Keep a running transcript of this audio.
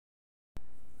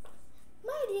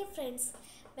dear friends,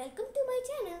 welcome to my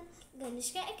channel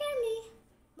Ganishka Academy.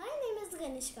 My name is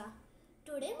Ganishka.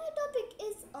 Today my topic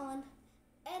is on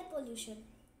air pollution.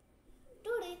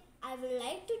 Today I would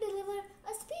like to deliver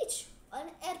a speech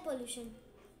on air pollution,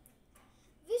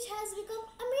 which has become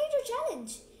a major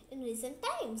challenge in recent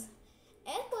times.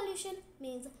 Air pollution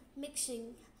means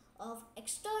mixing of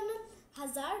external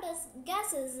hazardous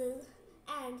gases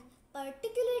and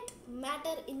particulate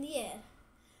matter in the air,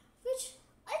 which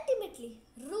ultimately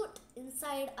root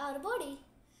inside our body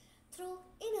through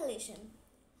inhalation.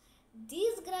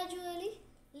 These gradually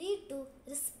lead to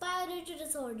respiratory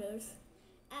disorders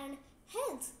and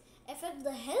hence affect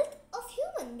the health of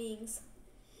human beings.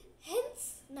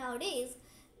 Hence, nowadays,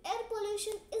 air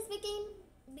pollution is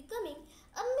becoming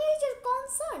a major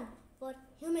concern for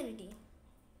humanity.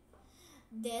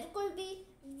 There could be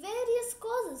various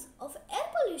causes of air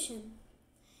pollution.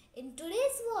 In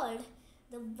today's world,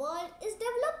 the world is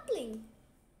developing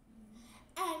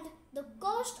and the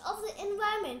cost of the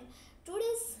environment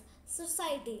today's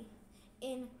society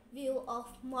in view of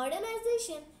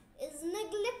modernization is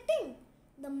neglecting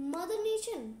the mother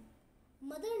nature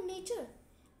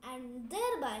and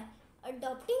thereby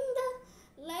adopting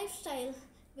the lifestyle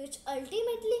which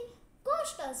ultimately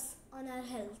cost us on our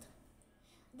health.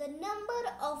 The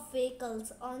number of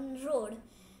vehicles on road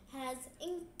has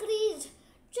increased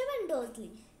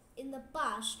tremendously in the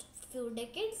past few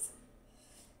decades.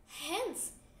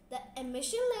 Hence, the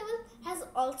emission level has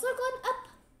also gone up.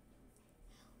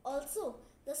 Also,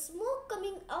 the smoke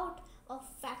coming out of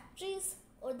factories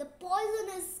or the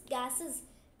poisonous gases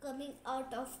coming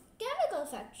out of chemical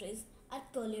factories are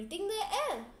polluting the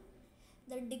air.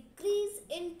 The decrease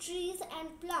in trees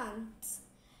and plants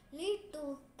lead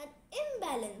to an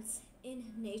imbalance in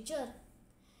nature.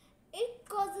 It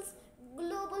causes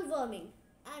global warming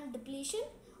and depletion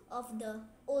of the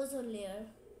ozone layer.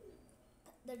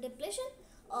 The depletion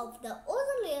of the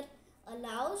ozone layer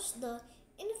allows the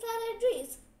infrared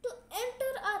rays to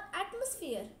enter our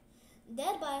atmosphere,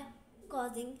 thereby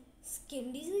causing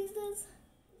skin diseases.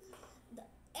 The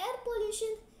air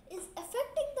pollution is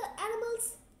affecting the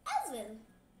animals as well.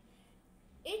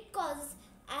 It causes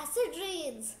acid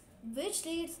rains, which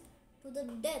leads to the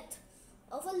death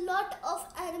of a lot of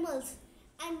animals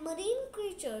and marine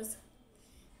creatures,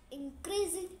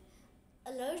 increasing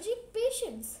allergic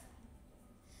patients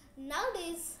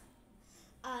nowadays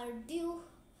are due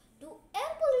to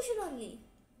air pollution only.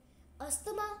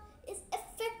 Asthma is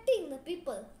affecting the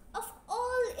people of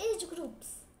all age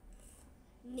groups.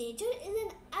 Nature is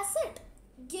an asset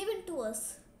given to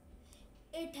us.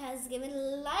 It has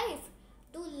given life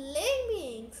to living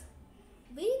beings.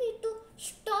 We need to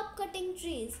stop cutting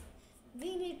trees.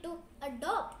 We need to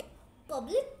adopt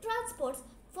public transports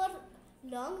for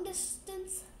long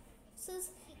distances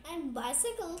and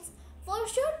bicycles for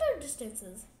shorter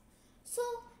distances, so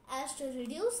as to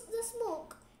reduce the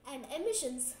smoke and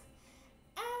emissions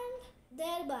and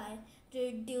thereby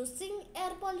reducing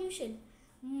air pollution.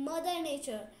 Mother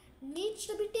Nature needs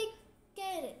to be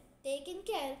taken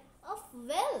care of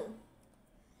well.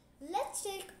 Let's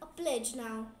take a pledge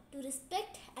now to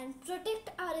respect and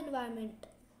protect our environment.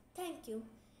 Thank you.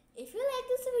 If you like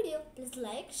this video, please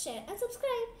like, share and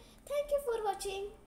subscribe. Thank you for watching.